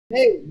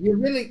Hey, you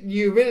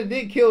really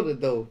did kill it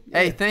though.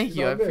 Hey, Yeah, thank it's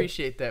you. I all good.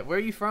 appreciate that. Where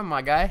are you from,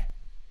 my guy?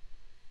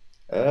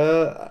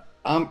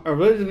 I'm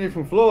originally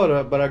from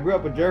Florida, but I grew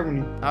up in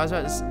Germany. I was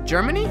about to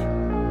Germany?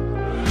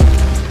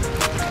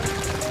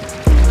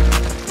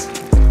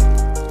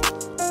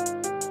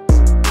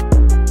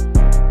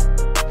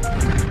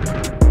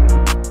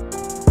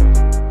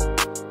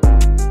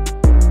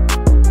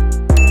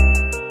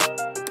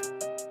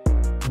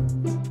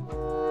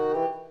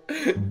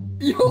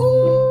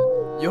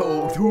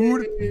 Yo,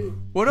 dude.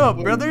 What up,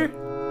 brother?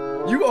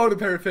 You own a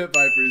pair of Pit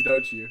Vipers,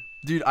 don't you?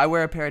 Dude, I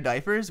wear a pair of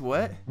diapers?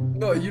 What?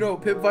 No, you know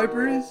what Pit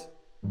Viper is?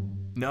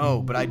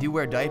 No, but I do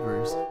wear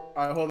diapers.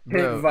 Alright, hold on.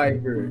 Bro. Pit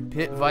Viper.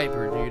 Pit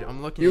Viper, dude.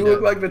 I'm looking You it look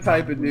up. like the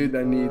type of dude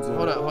that needs them.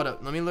 Hold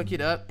up. Let me look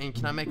it up. And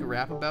can I make a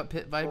rap about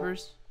pit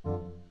vipers?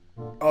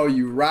 Oh,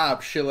 you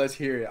rap? Shit, let's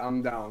hear it.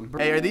 I'm down.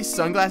 Hey, are these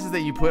sunglasses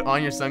that you put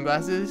on your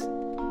sunglasses?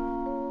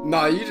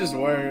 Nah, you just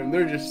wear them.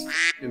 They're just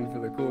for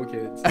the cool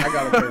kids. I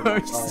got a pair of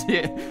them. Oh,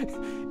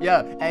 shit.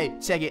 Yo, hey,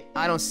 check it.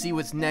 I don't see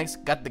what's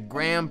next. Got the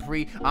Grand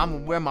Prix. I'ma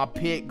wear my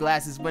pit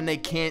glasses when they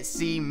can't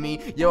see me.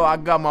 Yo, I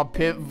got my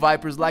pit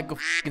vipers like a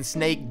fucking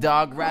snake,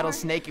 dog.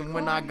 Rattlesnake, and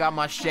when I got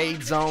my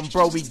shades on,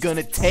 bro, we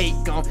gonna take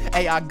on.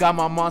 Hey, I got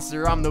my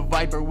monster. I'm the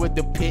viper with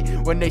the pit.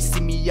 When they see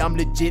me, I'm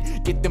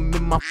legit. Get them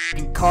in my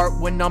fucking cart.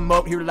 When I'm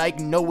up here like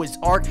Noah's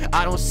Ark,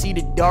 I don't see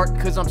the dark,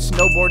 cause I'm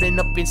snowboarding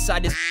up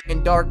inside this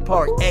fucking dark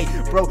park. Hey,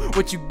 bro,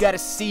 what you gotta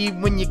see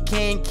when you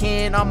can.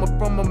 I'm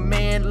from a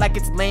man like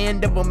it's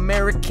land of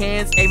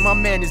Americans. Hey, my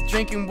man is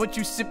drinking, what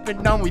you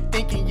sipping on? We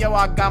thinking, yo,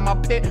 I got my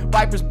pit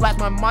vipers, blast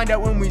my mind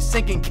out when we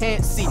sinking,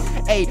 can't see.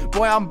 Hey,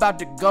 boy, I'm about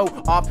to go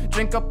off.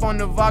 Drink up on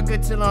the vodka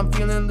till I'm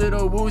feeling a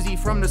little woozy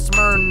from the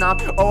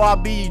Smirnoff. Oh, I'll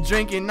be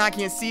drinking, I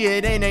can't see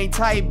it, ain't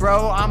tight,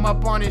 bro. I'm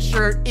up on his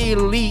shirt,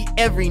 elite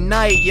every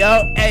night,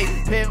 yo. Hey,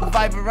 pit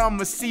viper,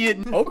 I'ma see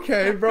it.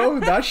 Okay, bro,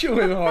 that shit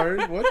went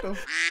hard. What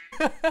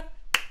the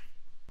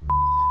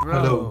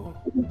Bro.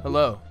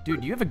 Hello.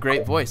 Dude, you have a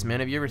great voice,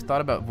 man. Have you ever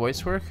thought about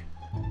voice work?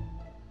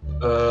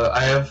 I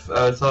have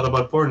thought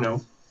about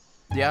porno.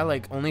 Yeah,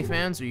 like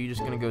OnlyFans, or are you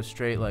just gonna go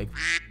straight like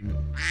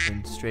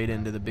and straight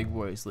into the big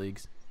voice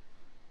leagues?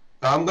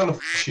 I'm gonna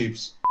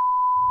sheeps.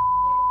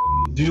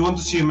 Do you want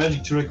to see a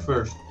magic trick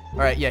first?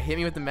 Alright, yeah, hit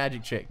me with the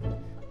magic trick.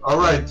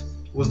 Alright,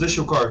 was this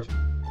your card?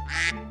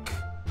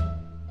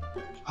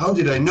 How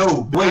did I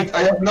know? Wait,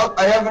 I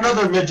have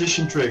another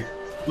magician trick.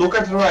 Look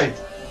at the right.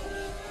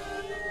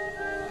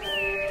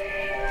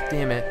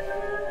 Damn it.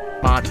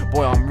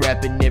 Boy, I'm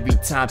rapping every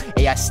time.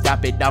 Hey, I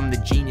stop it, I'm the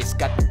genius.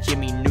 Got the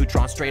Jimmy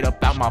Neutron straight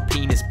up out my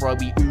penis, bro.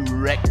 We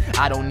erect.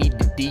 I don't need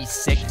to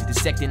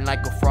dissecting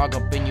like a frog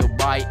up in your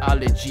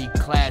biology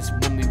class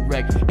when we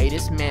wreck. Hey,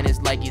 this man is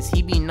like, is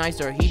he be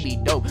nice or he be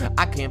dope?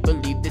 I can't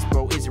believe this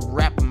bro is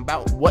rapping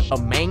about what, a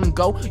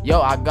mango?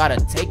 Yo, I gotta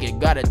take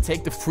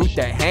the fruit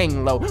that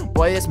hang low.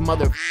 Boy, this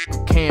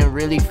motherfucker can't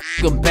really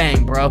fucking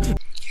bang, bro. You're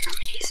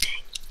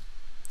amazing.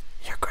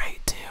 You're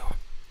great too.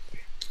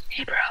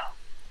 Hey, bro.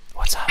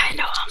 What's up? I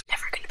know I'm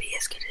never gonna be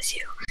as good as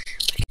you, but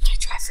can I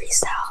try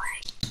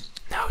freestyling?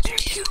 No,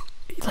 dude, you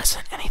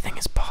listen, anything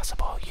is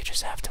possible. You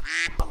just have to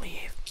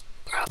believe.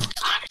 Bro,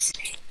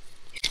 honestly,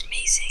 you're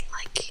amazing.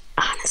 Like,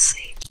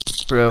 honestly.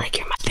 Bro. Like,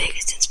 you're my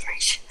biggest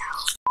inspiration now.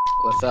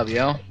 What's up,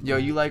 yo? Yo,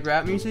 you like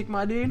rap music,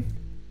 my dude?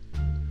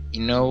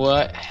 You know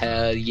what?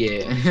 Hell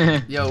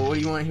yeah. Yo, what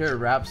do you want to hear a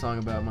rap song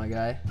about, my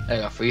guy?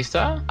 Like a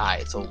freestyle?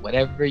 Alright, so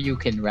whatever you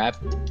can rap,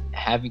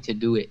 having to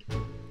do it.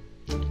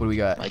 What do we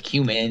got? Like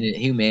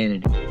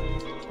humanity.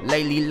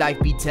 Lately life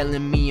be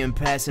telling me and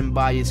passing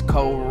by is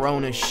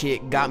corona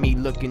shit. Got me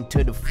looking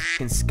to the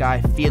fucking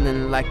sky,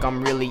 feeling like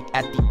I'm really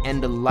at the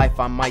end of life.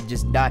 I might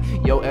just die.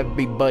 Yo,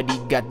 everybody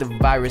got the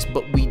virus,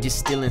 but we just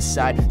still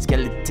inside.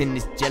 Skeleton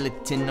is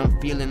gelatin, I'm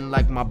feeling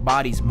like my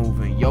body's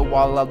moving. Yo,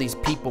 all these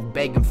people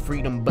begging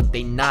freedom, but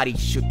they naughty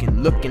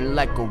shookin'. Looking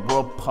like a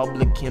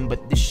Republican,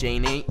 but this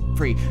shit ain't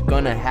free.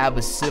 Gonna have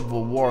a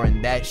civil war,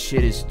 and that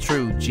shit is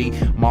true, G.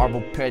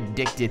 Marvel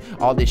predicted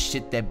all this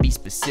shit that be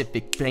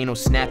specific. Ain't no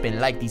snapping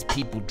like these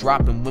people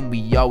dropping when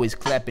we always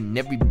clapping.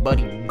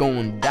 Everybody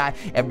gon' die,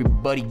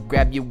 everybody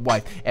grab your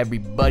wife,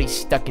 everybody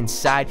stuck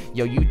inside.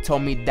 Yo, you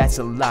told me that's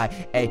a lie.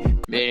 Hey,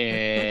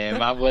 Man,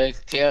 my boy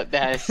killed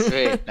that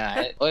shit.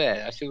 Nah, oh yeah,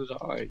 that shit was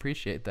hard.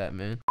 appreciate that,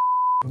 man.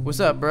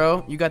 What's up,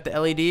 bro? You got the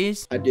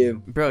LEDs? I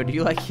do. Bro, do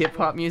you like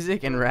hip-hop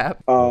music and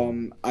rap?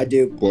 I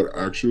do. But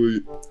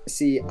actually,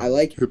 See, I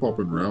like hip hop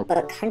and rap.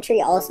 But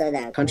country also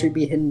though. country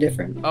be hidden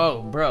different.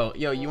 Oh, bro,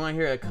 yo, you want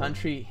to hear a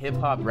country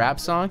hip-hop rap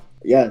song?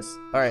 Yes.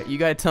 Alright, you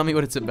gotta tell me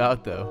what it's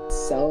about, though.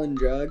 Selling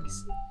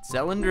drugs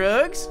Selling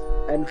drugs?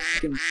 and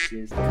fucking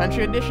bitches.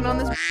 Country edition on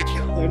this?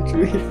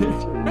 Country.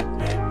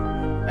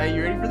 Hey,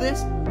 you ready for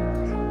this?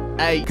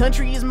 Hey,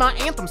 country is my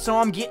anthem, so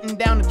I'm getting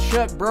down the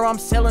truck, bro. I'm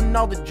selling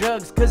all the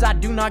drugs, cause I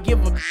do not give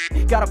a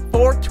got a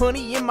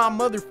 420 in my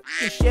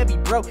motherfucking Chevy,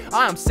 bro.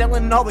 I am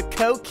selling all the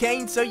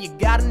cocaine, so you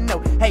gotta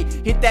know. Hey,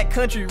 hit that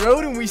country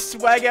road and we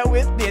swag out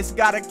with this.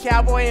 Got a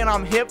cowboy and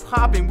I'm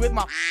hip-hopping with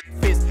my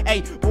fist.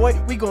 Hey, boy,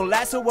 we gon'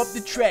 lasso up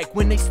the track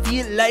when they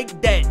steal it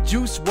like that.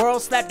 Juice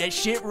WRLD, slap that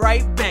shit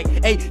right back.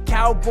 Hey,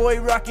 cowboy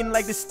rockin'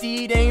 like the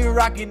steed ain't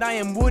rockin'. I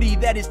am Woody,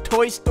 that is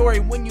Toy Story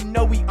when you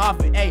know we off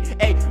it.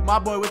 Hey, my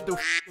boy with the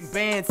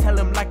bands, tell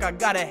him like I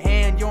got a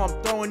hand. Yo,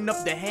 I'm throwing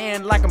up the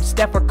hand like I'm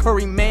Steph or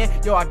Curry, man.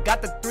 Yo, I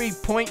got the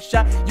 3-point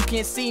shot. You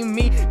can't see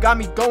me, got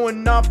me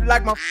going off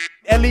like my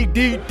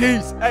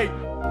LEDs. Hey.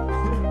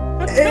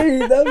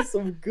 Hey, that was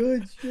some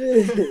good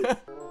shit.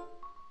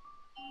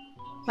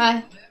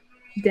 Hi.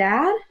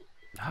 Dad?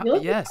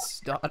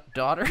 Yes,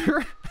 daughter.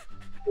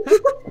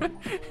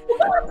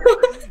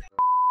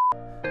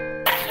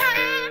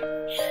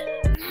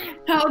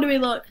 How old do we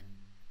look?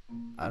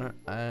 I don't,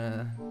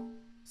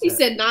 He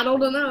said not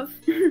old enough.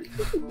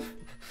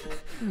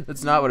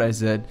 That's not what I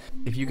said.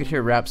 If you could hear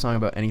a rap song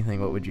about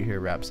anything, what would you hear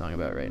a rap song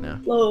about right now?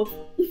 Love.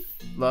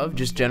 Love?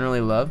 Just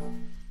generally love?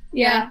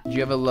 Yeah. Did you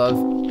have a love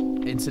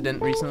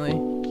incident recently?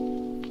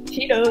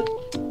 She does.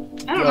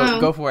 I don't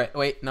know. Go for it.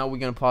 Wait, no, we're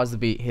gonna pause the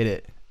beat. Hit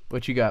it.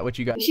 What you got? What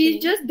you got? She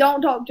just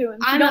don't talk to him.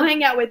 She don't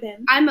hang out with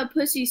him. I'm a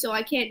pussy, so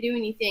I can't do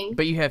anything.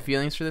 But you have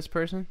feelings for this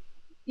person?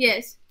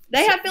 Yes.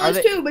 They have feelings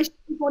too, but she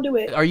won't do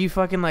it. Are you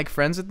fucking like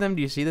friends with them?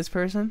 Do you see this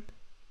person?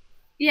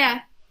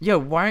 Yeah. Yo,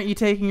 why aren't you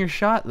taking your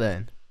shot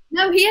then?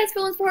 No, he has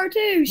feelings for her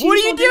too. What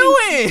are you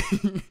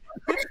doing?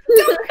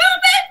 Don't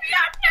come at me,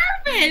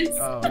 I'm nervous.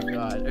 Oh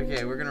god.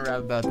 Okay, we're gonna rap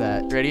about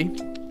that. Ready?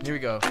 Here we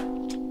go.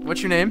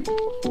 What's your name?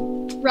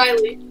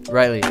 Riley.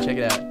 Riley, check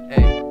it out.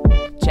 Hey.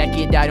 Check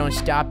it, I don't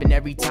stop, and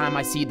every time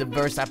I see the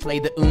verse, I play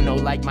the Uno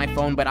like my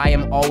phone, but I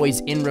am always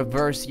in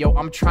reverse. Yo,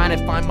 I'm trying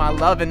to find my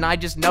love, and I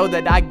just know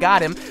that I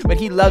got him, but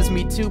he loves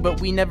me too, but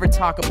we never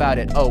talk about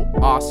it. Oh,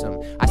 awesome.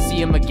 I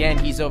see him again,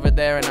 he's over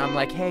there, and I'm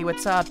like, hey,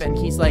 what's up? And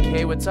he's like,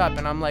 hey, what's up?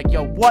 And I'm like,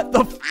 yo, what the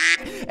f?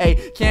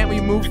 Hey, can't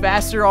we move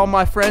faster? All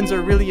my friends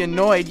are really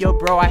annoyed. Yo,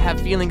 bro, I have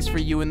feelings for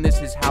you, and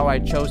this is how I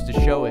chose to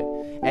show it.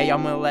 Hey,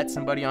 I'm gonna let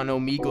somebody on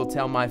Omegle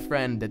tell my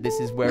friend that this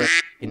is where it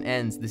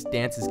ends. This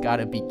dance has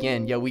gotta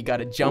begin. Yo, we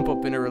gotta jump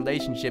up in a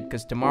relationship,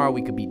 cause tomorrow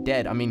we could be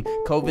dead. I mean,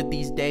 COVID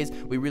these days,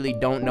 we really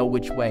don't know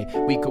which way.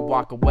 We could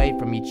walk away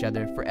from each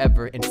other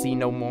forever and see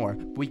no more.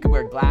 We could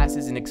wear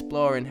glasses and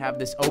explore and have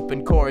this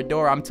open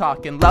corridor. I'm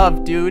talking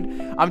love, dude.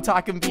 I'm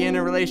talking be in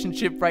a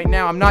relationship right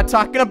now. I'm not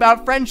talking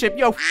about friendship.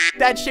 Yo,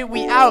 that shit,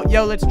 we out.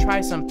 Yo, let's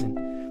try something.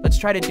 Let's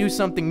try to do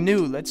something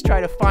new. Let's try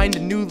to find a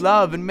new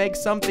love and make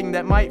something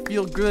that might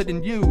feel good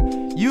in you.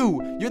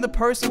 You're the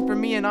person for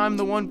me and I'm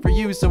the one for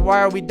you. So why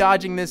are we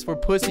dodging this? We're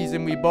pussies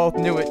and we both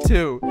knew it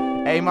too.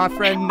 Hey, my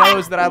friend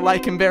knows that I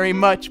like him very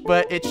much,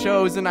 but it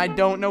shows and I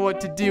don't know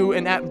what to do.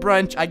 And at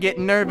brunch, I get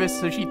nervous,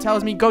 so she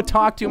tells me, go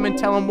talk to him and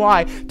tell him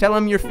why. Tell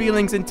him your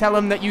feelings and tell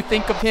him that you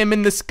think of him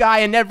in the sky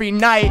and every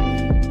night.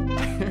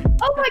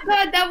 Oh my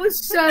god, that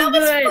was so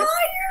good.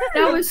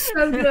 That was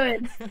so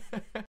good.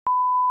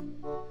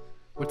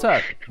 What's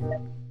up?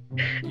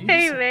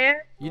 Hey, man.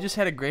 You just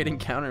had a great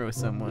encounter with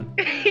someone.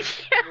 Yeah.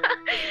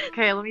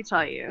 Okay, let me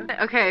tell you.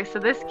 Okay, so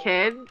this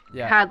kid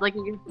had like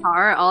a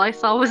guitar. All I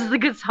saw was the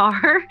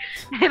guitar,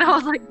 and I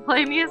was like,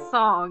 play me a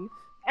song.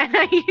 And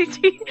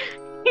he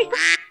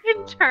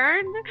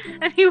turned,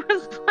 and he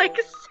was like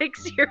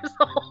 6 years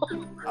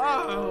old.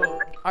 Oh.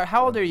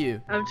 How old are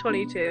you? I'm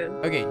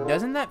 22. Okay,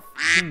 doesn't that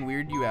f***ing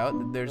weird you out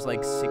that there's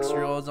like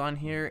 6-year-olds on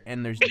here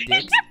and there's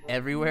dicks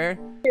everywhere?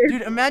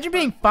 Dude, imagine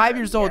being 5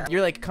 years old.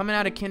 You're like coming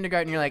out of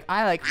kindergarten. You're like,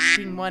 I like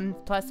f***ing 1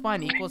 +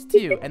 1 =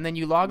 2. And then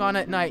you log on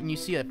at night and you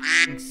see a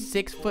f***ing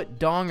 6-foot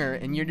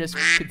donger and you're just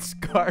f***ing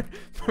scarred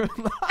for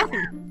life.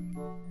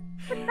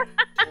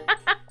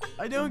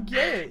 I don't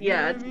get it.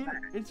 Yeah, you know what I mean?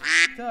 It's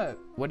f***ed up.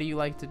 What do you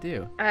like to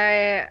do?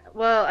 I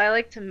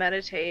like to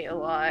meditate a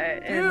lot.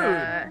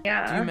 And,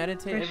 yeah. Do you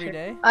meditate every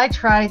day? I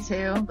try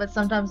to, but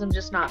sometimes I'm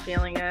just not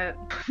feeling it.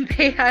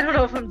 I don't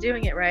know if I'm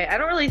doing it right. I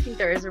don't really think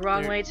there is a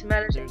wrong way to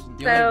meditate.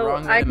 The only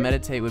wrong way to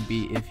meditate would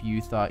be if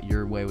you thought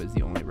your way was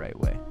the only right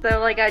way.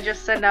 So like I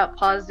just send out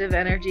positive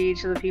energy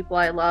to the people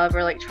I love,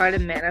 or like try to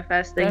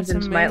manifest things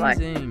into my life.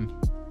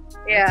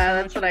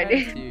 Yeah, that's what I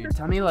do.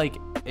 Tell me like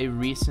a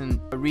recent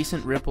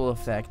ripple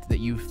effect that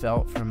you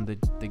felt from the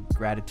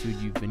gratitude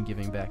you've been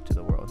giving back to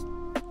the world.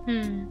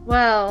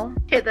 Well,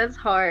 that's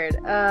hard.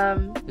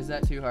 Is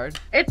that too hard?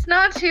 It's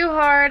not too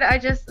hard.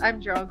 I'm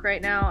drunk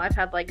right now. I've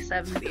had like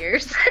 7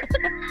 beers.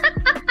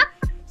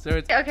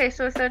 Okay,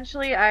 so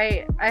essentially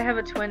I have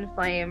a twin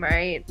flame,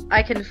 right?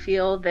 I can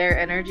feel their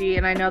energy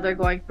and I know they're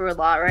going through a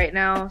lot right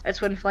now. A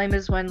twin flame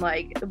is when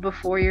like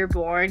before you're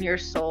born, your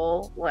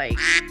soul like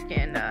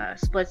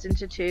splits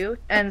into 2.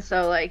 And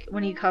so like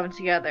when you come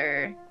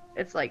together,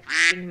 it's like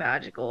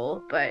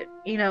magical. But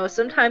you know,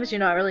 sometimes you're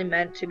not really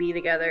meant to be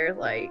together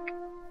like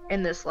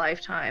in this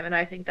lifetime, and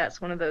I think that's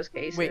one of those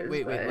cases. Wait,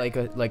 like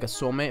a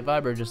soulmate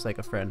vibe or just like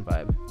a friend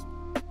vibe?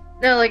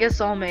 No, like a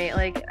soulmate,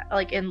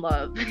 like in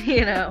love,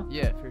 you know?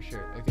 Yeah, for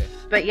sure. Okay.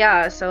 But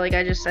yeah, so like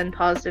I just send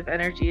positive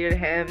energy to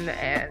him,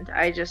 and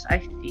I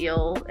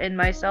feel in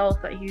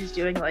myself that he's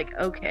doing like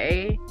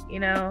okay,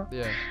 you know?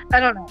 Yeah. I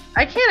don't know.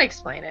 I can't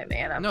explain it,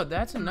 man. No,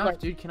 that's enough,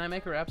 dude. Can I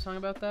make a rap song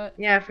about that?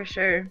 Yeah, for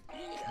sure.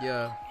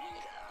 Yeah.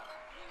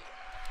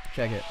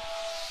 Check it.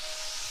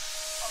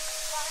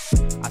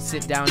 I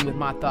sit down with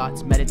my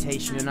thoughts,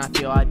 meditation, and I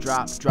feel I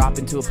drop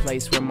into a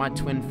place where my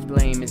twin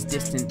flame is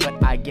distant,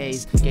 but I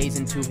gaze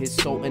into his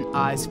soul and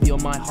eyes, feel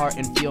my heart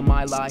and feel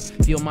my lie,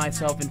 feel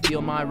myself and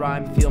feel my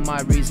rhyme, feel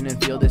my reason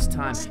and feel this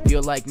time,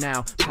 feel like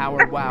now,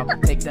 power wow,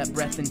 take that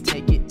breath and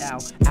take it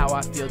out, how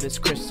I feel this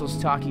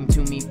crystal's talking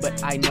to me,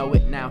 but I know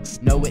it now,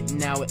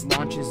 it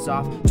launches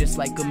off, just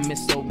like a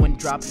missile when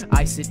dropped,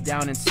 I sit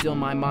down and still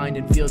my mind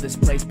and feel this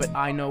place, but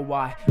I know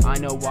why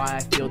I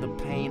feel the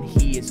pain,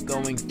 he is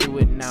going through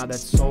it now, that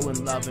soul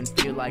and love and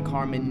feel like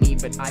harmony,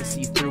 but I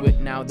see through it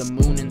now, the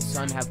moon and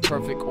sun have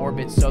perfect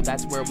orbit, so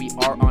that's where we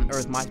are on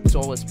earth, my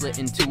soul is split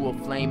into a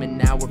flame, and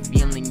now we're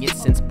feeling it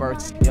since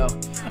birth, yo,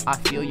 I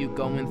feel you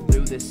going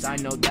through this, I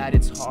know that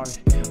it's hard,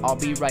 I'll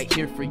be right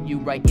here for you,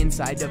 right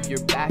inside of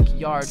your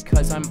backyard,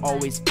 cause I'm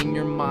always in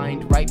your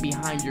mind, right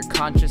behind your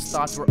conscious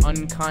thoughts, we're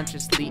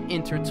unconsciously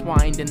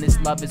intertwined, and this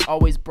love has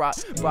always brought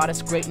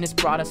us greatness,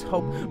 brought us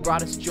hope,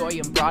 brought us joy,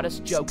 and brought us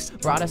jokes,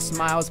 brought us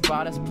smiles,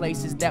 brought us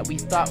places that we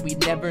thought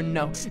we'd never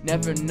know,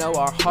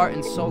 our heart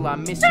and soul, I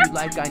miss you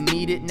like I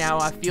need it now,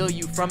 I feel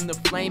you from the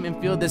flame, and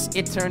feel this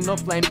eternal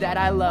flame that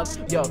I love,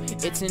 yo,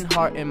 it's in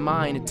heart and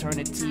mind,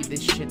 eternity,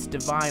 this shit's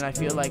divine, I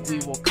feel like we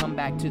will come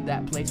back to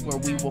that place where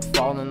we will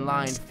fall in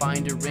line,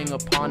 find a ring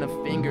upon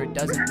a finger,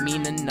 doesn't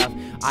mean enough,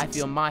 I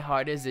feel my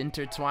heart is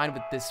intertwined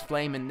with this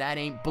flame, and that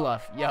ain't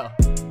bluff, yo.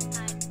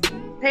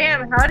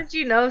 Damn, how did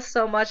you know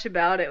so much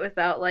about it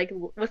without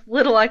with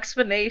little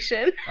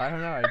explanation? I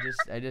don't know,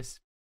 I just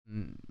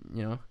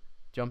you know,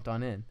 jumped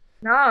on in.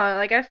 No,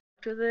 I fucked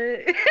with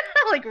it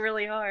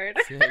really hard.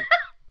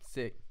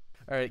 Sick.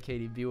 Alright,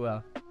 Katie, be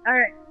well.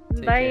 Alright,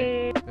 Take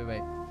bye. care.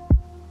 Bye-bye.